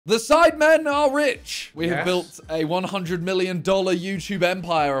The Sidemen are rich. We have built a $100 million YouTube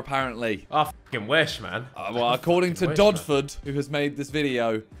empire, apparently. I fucking wish, man. Well, according to Dodford, who has made this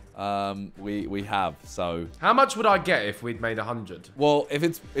video, we have, so. How much would I get if we'd made 100? Well,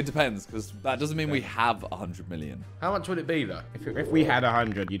 it depends, because that doesn't mean we have 100 million. How much would it be, though? If we had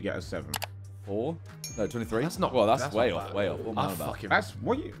 100, you'd get a 7. 4? No, 23? That's not. Well, that's way off, way off. What am I about? That's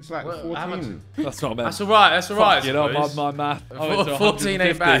what you. It's like 14. That's not bad. That's alright. That's alright. You know, my math. 14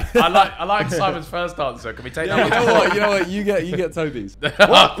 ain't bad. I like Simon's first answer. Can we take that? You know what? You get Toby's. Thank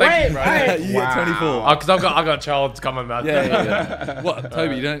you, bro. You get 24. Oh, because I got a child coming, man. Yeah. What,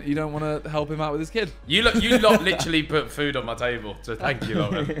 Toby? You don't want to help him out with his kid? You lot literally put food on my table, so thank you,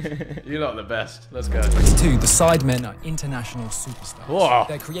 lot, man. You lot are the best. Let's go. 22. The Sidemen are international superstars. Whoa.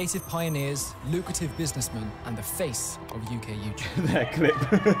 They're creative pioneers, lucrative businessmen, and the face of UK YouTube. That clip.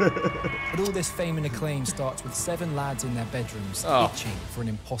 But all this fame and acclaim starts with 7 lads in their bedrooms itching for an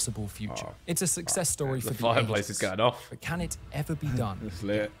impossible future. It's a success story for the fireplace ages. is going off. But can it ever be done? It's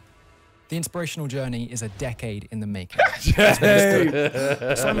lit. The inspirational journey is a decade in the making. Simon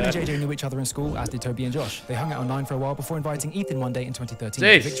and JJ knew each other in school, as did Toby and Josh. They hung out online for a while before inviting Ethan one day in 2013.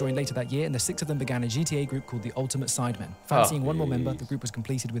 Jeez. Vic joined later that year, and the 6 of them began a GTA group called the Ultimate Sidemen. Fancying one more member, the group was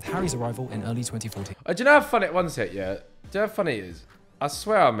completed with Harry's arrival in early 2014. Do you know how funny it was? Do you know how funny it is? I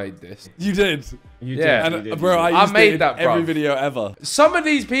swear I made this. You did. You did. did. Bro, I made that bro. every video ever. Some of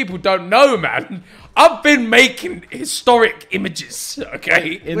these people don't know, man. I've been making historic images,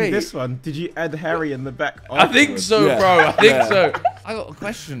 okay? In this one, did you add Harry in the back? I think so, bro. I think so. I got a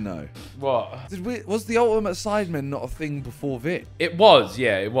question though. What? Was the Ultimate Sidemen not a thing before Vic? It was,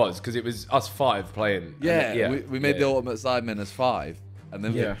 yeah, it was, because it was us 5 playing. Yeah, we made the Ultimate Sidemen as 5. And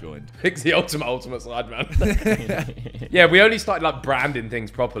then Vic joined. Vic's the ultimate side man. Yeah, we only started like branding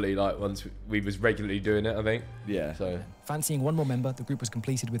things properly like once we was regularly doing it, I think. Yeah. So fancying one more member, the group was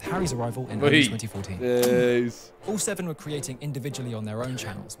completed with Harry's arrival in early 2014. Yes. All 7 were creating individually on their own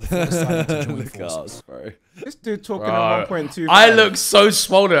channels before deciding to join forces. Bro. This dude talking at 1.2. I look so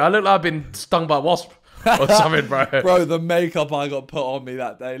swollen. I look like I've been stung by a wasp. Or something, bro. Bro, the makeup I got put on me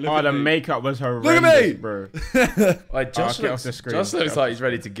that day. Look at the me. makeup was horrendous, Look at me, bro. Like, Josh looks like he's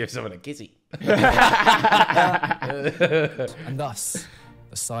ready to give someone a kissy. And thus,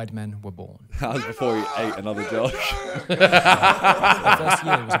 the Sidemen were born. That was before he ate another Josh. The first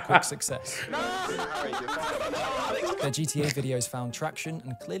year was a quick success. Their GTA videos found traction,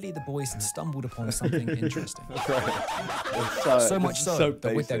 and clearly the boys had stumbled upon something interesting. So much so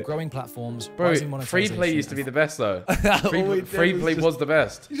that with their growing platforms, bro, free play used to be the best though. Free play was the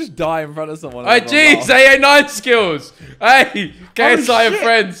best. You just die in front of someone. Hey, jeez, AA9 skills. Hey, KSI and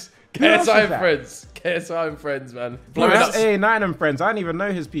friends. KSI and friends. KSI and friends, man. Bro, that's AA9 and friends. I don't even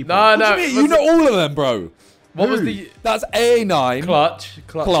know his people. No. What do you mean? You know all of them, bro. What was the? That's AA9.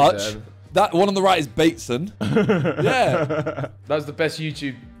 Clutch. That one on the right is Bateson. Yeah. That was the best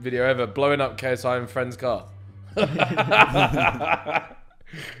YouTube video ever. Blowing up KSI and friends' car. They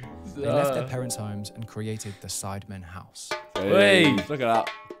left their parents' homes and created the Sidemen house. Hey, look at that.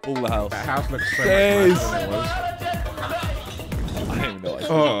 All the house. That house looks so much nicer than it was. I don't even know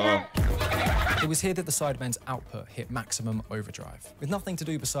what It was here that the Sidemen's output hit maximum overdrive, with nothing to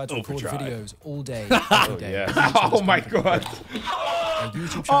do besides record videos all day, every day. Yeah. Oh my god. Their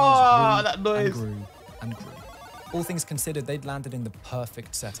YouTube channels grew and grew. All things considered, they'd landed in the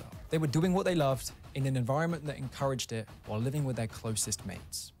perfect setup. They were doing what they loved in an environment that encouraged it while living with their closest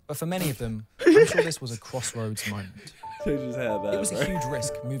mates. But for many of them, I'm sure this was a crossroads moment. It was a huge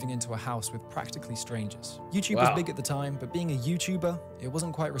risk moving into a house with practically strangers. YouTube was big at the time, but being a YouTuber, it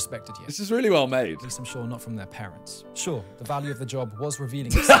wasn't quite respected yet. This is really well made. At least I'm sure not from their parents. Sure, the value of the job was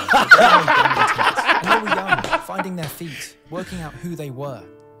revealing itself. And they were young, finding their feet, working out who they were.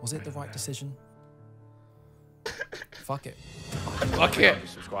 Was it the right decision? Fuck it. Fuck it.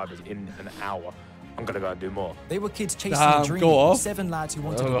 Subscribers in an hour. I'm gonna go and do more. They were kids chasing a dream. 7 lads who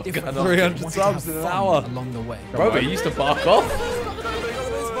wanted a different life, 300 subs in an hour along the way. Bro, but he used to bark off.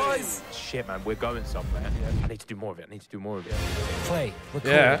 Shit, man, we're going somewhere. I need to do more of it. I need to do more of it. Play,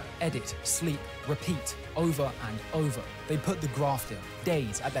 record, edit, sleep, repeat, over and over. They put the graft in,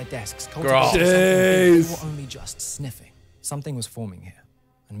 days at their desks, cultivating something they were only just sniffing. Something was forming here,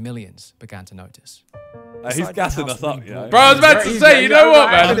 and millions began to notice. He's gassing us up, you know. Bro, I was about to say, you know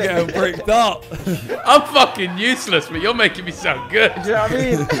what, man? I'm getting bricked up. I'm fucking useless, but you're making me sound good. Do you know what I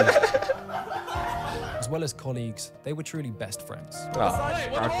mean? As well as colleagues, they were truly best friends.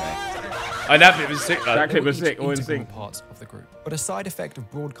 And that bit was sick, though. That clip was sick, all in sync. Parts of the group. But a side effect of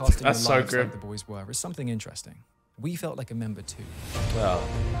broadcasting their lives like the boys were is something interesting. We felt like a member too. Well,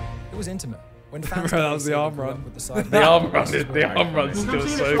 it was intimate. When fans Bro, that was the arm grew up run. with the Sidemen, The arm run's still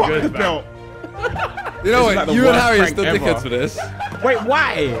so good, man. You know This is like what? the You and worst Harry are prank still ever. dickheads for this. Wait,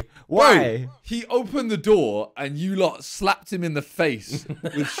 why? Why? Bro, he opened the door and you lot slapped him in the face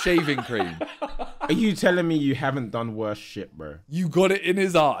with shaving cream. Are you telling me you haven't done worse shit, bro? You got it in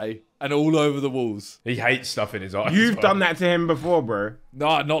his eye and all over the walls. He hates stuff in his eyes. You've done that to him before, bro.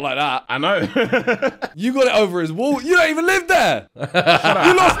 No, not like that. I know. You got it over his wall. You don't even live there. You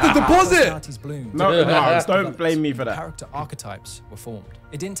lost the deposit. personalities bloomed. No, don't blame me for that. Character archetypes were formed.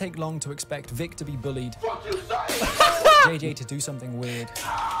 It didn't take long to expect Vic to be bullied, JJ to do something weird,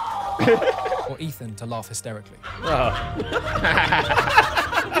 or Ethan to laugh hysterically.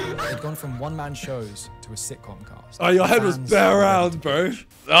 They'd gone from one-man shows to a sitcom cast. Oh, your head was Fans bare were around, bro.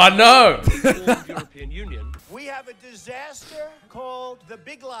 I know. European Union. We have a disaster called the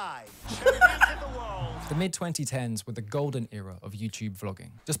Big Lie. Champions of the world. The mid-2010s were the golden era of YouTube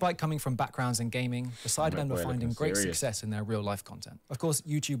vlogging. Despite coming from backgrounds in gaming, the Sidemen were finding great success in their real-life content. Of course,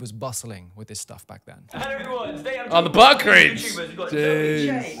 YouTube was bustling with this stuff back then. Hello everyone, today I'm Oh, the buttercreams. YouTubers. We've got Jeez.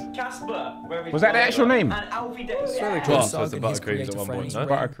 Jay, Casper, Was that the actual name? and Alfie Day. really Yeah. cool. Sugg the and his buttercreams at creative one point, friends no?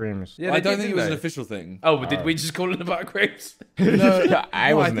 ran- Buttercreams. Yeah, I they don't did, think it didn't was an they? official thing. Oh, but did we just call it the buttercreams? No, I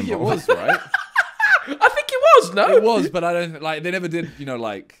no, wasn't I think involved. it was, right? I think it was, no? It was, but I don't like. They never did. You know,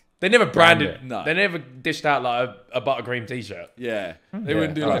 like They never branded it. it. No. They never dished out like a buttercream t-shirt. yeah, they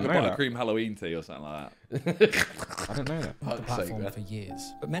wouldn't do I like a didn't know that. buttercream Halloween tea or something like that. I didn't know that. the platform for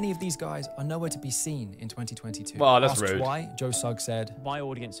years. But many of these guys are nowhere to be seen in 2022. Well, that's Asked rude. why, Joe Sugg said, My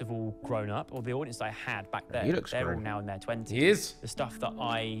audience have all grown up, or the audience I had back then, He looks they're all grown. now in their 20s. He is. The stuff that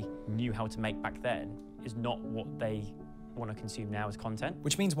I knew how to make back then is not what they want to consume now as content.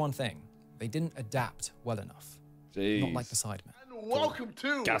 which means one thing, they didn't adapt well enough. Jeez. Not like the Sidemen. Welcome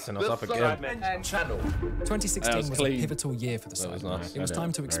to Gassing us up again. channel. 2016 That was was a clean. pivotal year for the That was Sidemen. nice. It was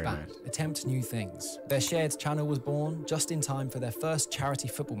time to Very expand, nice. attempt new things. Their shared channel was born just in time for their first charity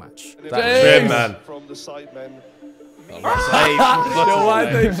football match. That's trim, man. From the Sidemen. Why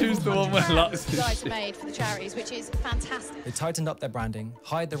did they choose the one where Lux you is? guys made for the charities, which is fantastic. They tightened up their branding,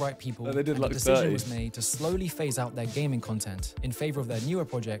 hired the right people, No, they did and like the decision 30. was made to slowly phase out their gaming content in favor of their newer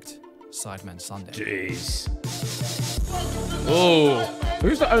project, Sidemen Sunday. Jeez. Oh.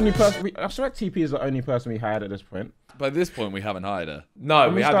 Who's the only person? I suspect TP is the only person we hired at this point. By this point, we haven't hired her. No, When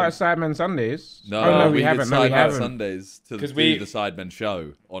we we started haven't. Sidemen Sundays. No, Oh, no, we did haven't. No, we Sidemen haven't. Sundays to 'Cause do we- the Sidemen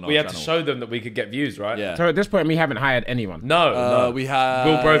show on our We had channel. to show them that we could get views, right? Yeah. So at this point, we haven't hired anyone. No, no. We had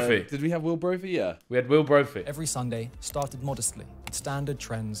Will Brophy. Did we have Will Brophy? Yeah. We had Will Brophy. Every Sunday started modestly, with standard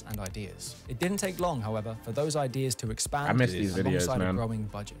trends and ideas. It didn't take long, however, for those ideas to expand I miss these videos, alongside a man. growing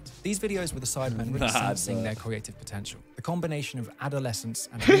budget. These videos were the Sidemen really sensing their creative potential. The combination of adolescence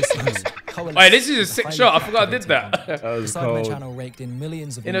and innocence coalesced Wait, this is a with sick highly shot. I forgot I did captivating that. content. The Sidemen channel raked in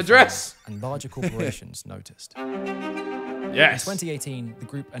millions of In a views dress. and larger corporations noticed. In Yes. 2018, the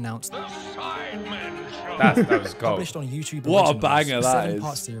group announced That was cold. published on YouTube. What a Originals, banger the that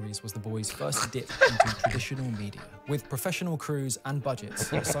 7-part is. series was the boys' first dip into traditional media. With professional crews and budgets,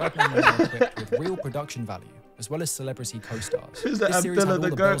 the Sidemen were now equipped with real production value, as well as celebrity co-stars. Who's that This series had Abdullah all the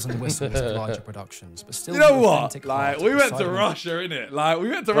the bells and whistles of larger productions, but still You know the what? authentic Like, heart we of went to Sidemen. Russia, innit? Like, we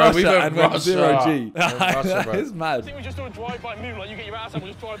went to Bro, Russia we went and went Russia. zero G. We went Russia, bro. It's mad. We just do a drive-by moonlight. You get your ass and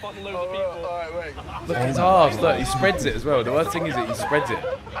we'll just drive by loads of people. Look at his arse. Look, he spreads it as well. The worst thing is that he spreads it.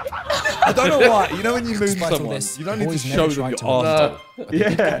 I don't know why. You know when you moon Despite all someone, this, you don't the need to boys show never them tried your to arse. No.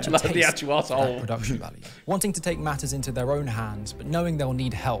 Yeah. Like the taste actual of that asshole. production value. Wanting to take matters into their own hands, but knowing they'll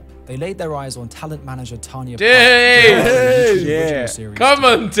need help, they laid their eyes on talent manager Tanya. Jeez. Yeah. Come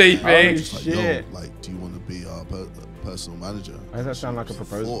on, Holy TP. shit. Like, do you want to be our personal manager? Why does that sound like a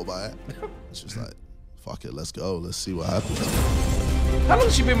proposal? Thought about it. It's just like, fuck it, let's go. Let's see what happens. How long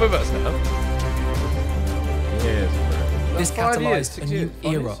has she been with us now? Yes, bro. This 5 years, catalyzed a 6 new years,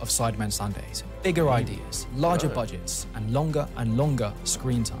 5 era years. of Sidemen Sundays. Bigger ideas, larger budgets, and longer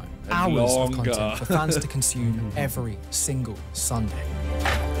screen time. Hours of longer. content for fans to consume every single Sunday.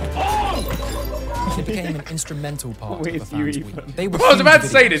 It became an instrumental part of the With you, fans' Ethan. week. They were I was about to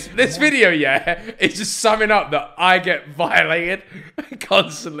huge say videos. this video, yeah, is just summing up that I get violated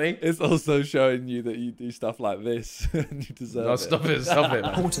constantly. It's also showing you that you do stuff like this and you deserve No, it. stop it, stop it.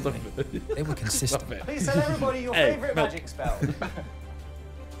 Importantly, they were consistent. Please tell everybody your favourite magic spell.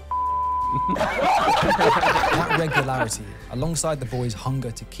 That regularity, alongside the boys'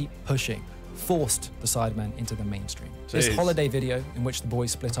 hunger to keep pushing, forced the Sidemen into the mainstream. This Jeez. holiday video, in which the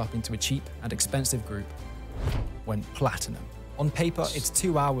boys split up into a cheap and expensive group, went platinum. On paper, it's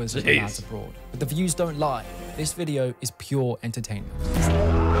 2 hours of the Jeez. lads abroad, but the views don't lie. This video is pure entertainment.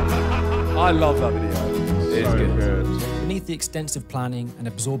 I love that video. It is good. Beneath the extensive planning and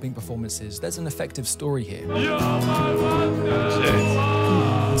absorbing performances, there's an effective story here.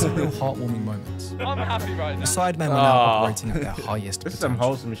 Some real heartwarming moments. I'm happy right now. The Sidemen were now operating at their highest This is some potential,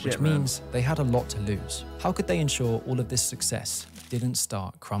 wholesome shit, which means they had a lot to lose. How could they ensure all of this success didn't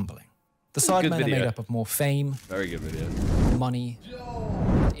start crumbling? The Sidemen are made up of more fame, Very good video. money,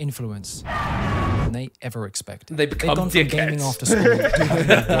 and influence than they ever expected. They become They've gone from gaming dickheads. after school to having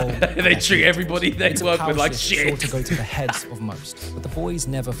a role. They treat everybody they It's a work power with like shift shit. sure to go to the heads of most, but the boys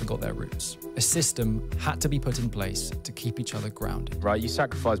never forgot their roots. A system had to be put in place to keep each other grounded. Right, you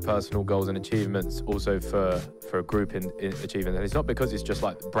sacrifice personal goals and achievements also for a group in achievement. And it's not because it's just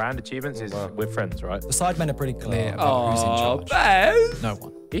like brand achievements, it's we're friends, right? The Sidemen are pretty clear about who's in charge. Bez. No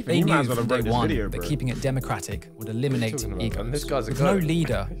one. Ethan, They you might knew as well from have day wrote this one video, that bro. keeping it democratic would eliminate Talking about, man? egos. This guy's a With no goat.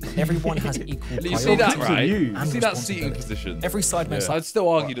 leader, everyone has equal You see that, priority right? you. You see that and seating responsibility. position? Every Sidemen I'd still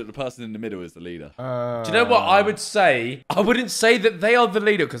argue that the person in the middle is the leader. Do you know what I would say? I wouldn't say that they are the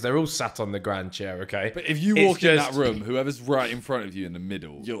leader because they're all sat on the grand chair, okay? But if you It's walk in just- that room, whoever's right in front of you in the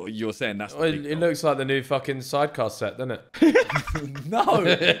middle, you're saying that's the Well, big it dog. looks like the new fucking sidecar set, doesn't it? No,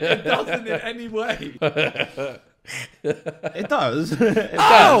 it doesn't in any way. It does.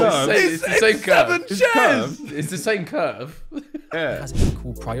 Oh, It's the same seven curve. chairs. It's the same curve. has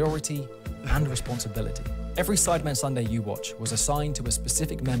equal priority and responsibility. Every Sidemen Sunday you watch was assigned to a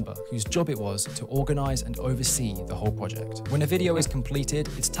specific member whose job it was to organize and oversee the whole project. When a video is completed,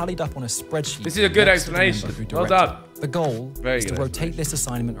 it's tallied up on a spreadsheet. This is a good next to the member explanation. who Well directed done. it. The goal Very is to good rotate this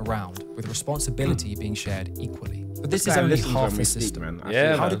assignment around, with responsibility being shared equally. But this is guy only listens half when the we speak, system. man. I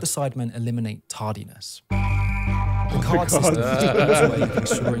Yeah, see. How man. did the Sidemen eliminate tardiness? The card system is a way of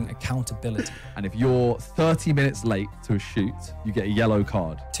ensuring accountability. And if you're 30 minutes late to a shoot, you get a yellow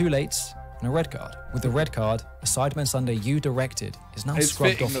card. 2 lates and a red card. With the red card, a Sidemen Sunday you directed is now It's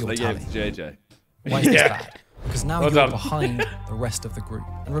scrubbed fitting off that your they tally. gave it to JJ. Why is this Yeah. bad? Because now Well you're done. behind the rest of the group.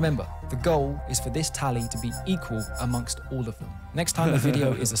 And remember, the goal is for this tally to be equal amongst all of them. Next time a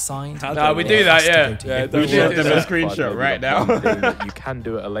video is assigned, No, we do it that, has to yeah. go to Yeah, you. don't We showed worry. them a Yeah. screenshot right now. One thing that you can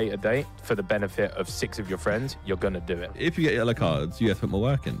do at a later date for the benefit of 6 of your friends, you're gonna do it. If you get yellow cards, you have to put more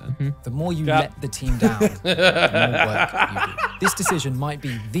work in then. The more you Yeah. let the team down, the more work you do. This decision might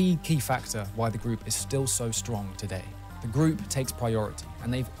be the key factor why the group is still so strong today. The group takes priority,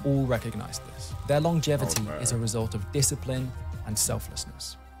 and they've all recognized this. Their longevity is a result of discipline and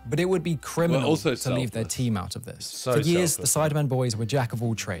selflessness. But it would be criminal also to leave their selfless. team out of this. So For years, selfless. the Sidemen boys were jack of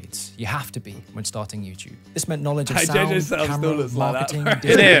all trades. You have to be when starting YouTube. This meant knowledge of Hey, sound, JJ Self camera, still looks like that. marketing,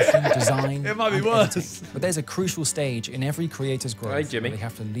 distribution, design, It might be and worse. editing. But there's a crucial stage in every creator's growth Hey, Jimmy. where they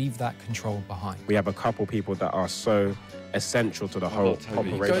have to leave that control behind. We have a couple people that are so essential to the whole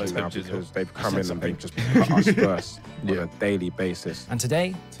Toby. operation Go now to because they've I come said in and they've something. just put us first on a daily basis. And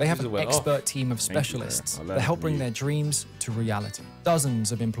today, they have This an went off. expert team of you, specialists sir. I that learned help from bring you. their dreams to reality.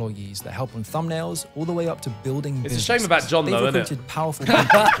 Dozens of employees that help on thumbnails all the way up to building It's a businesses. shame about John, They've though, isn't it? recruited powerful people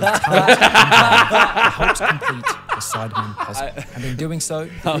with talent and that helps complete the Sidemen puzzle. And in doing so,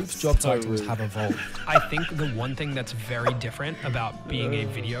 the group's job so titles rude. have evolved. I think the one thing that's very different about being a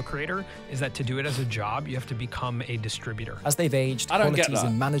video creator is that to do it as a job, you have to become a distributor. As they've aged, I don't get qualities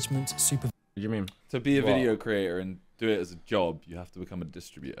that. in management, supervision, What do you mean? To be a What? video creator and do it as a job, you have to become a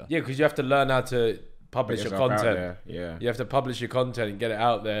distributor. Yeah, because you have to learn how to publish Put your yourself out content. there, yeah. You have to publish your content and get it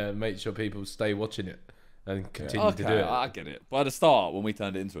out there and make sure people stay watching it and continue to do Okay, it. I get it. But at the start, when we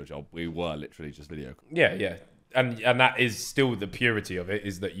turned it into a job, we were literally just video. Yeah, yeah. And that is still the purity of it,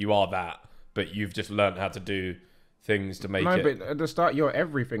 is that you are that, but you've just learned how to do things to make No, it. but at the start you're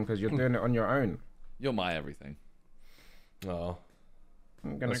everything because you're doing it on your own. You're my everything. Oh,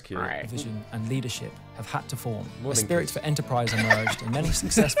 I'm gonna That's cute. cry. and leadership have had to form. Morning, A spirit kids. for enterprise emerged, and many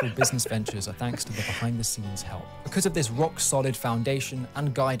successful business ventures are thanks to the behind-the-scenes help. Because of this rock-solid foundation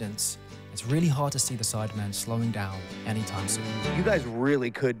and guidance, it's really hard to see the Sidemen slowing down anytime soon. You guys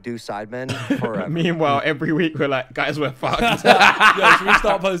really could do Sidemen forever. Meanwhile, every week we're like, guys, we're fucked. Yeah, should we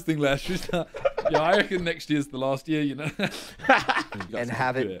start posting less? Should we start... Yeah, I reckon next year's the last year, you know? And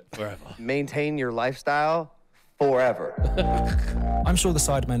have Do it forever. maintain your lifestyle forever. I'm sure the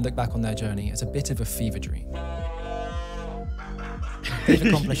Sidemen look back on their journey as a bit of a fever dream. They've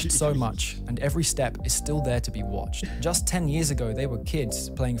accomplished so much, and every step is still there to be watched. Just 10 years ago, they were kids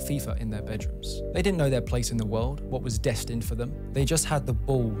playing FIFA in their bedrooms. They didn't know their place in the world, what was destined for them. They just had the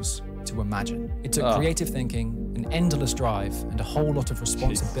balls to imagine. It took creative thinking, an endless drive, and a whole lot of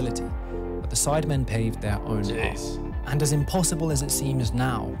responsibility. But the Sidemen paved their own path. And as impossible as it seems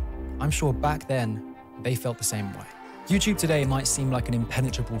now, I'm sure back then, they felt the same way. YouTube today might seem like an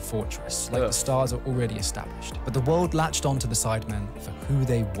impenetrable fortress, like the stars are already established. But the world latched on to the Sidemen for who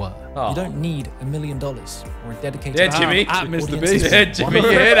they were. You don't need $1 million or a dedicated Jimmy. At Mr. audience. Beast. Yeah, Jimmy, you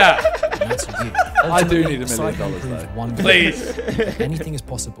hear that? And that's you. I do need $1 Sidemen million proved though. one thing. Please. Anything is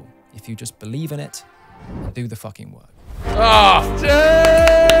possible if you just believe in it and do the fucking work. Oh,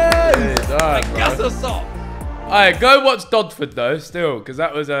 Jeez! gas us up. Alright, go watch Dodford though, still, because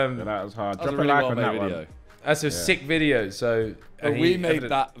that was That was hard. That was Drop a a really like well on made that video. one. That's a sick video. So But we made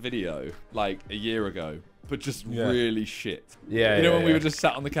that video like a year ago, but just really shit. Yeah, you know when we were just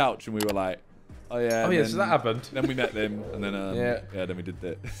sat on the couch and we were like, oh yeah. Oh yeah, so that happened. Then we met them, and then yeah, then we did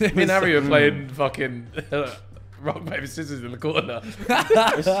that. Me and Harry were playing fucking rock paper scissors in the corner.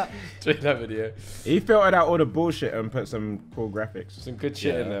 During that video. He filtered out all the bullshit and put some cool graphics. Some good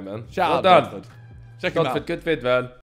shit in there, man. Shout well out done. Dodford. Check him out. Dodford, good vid, man.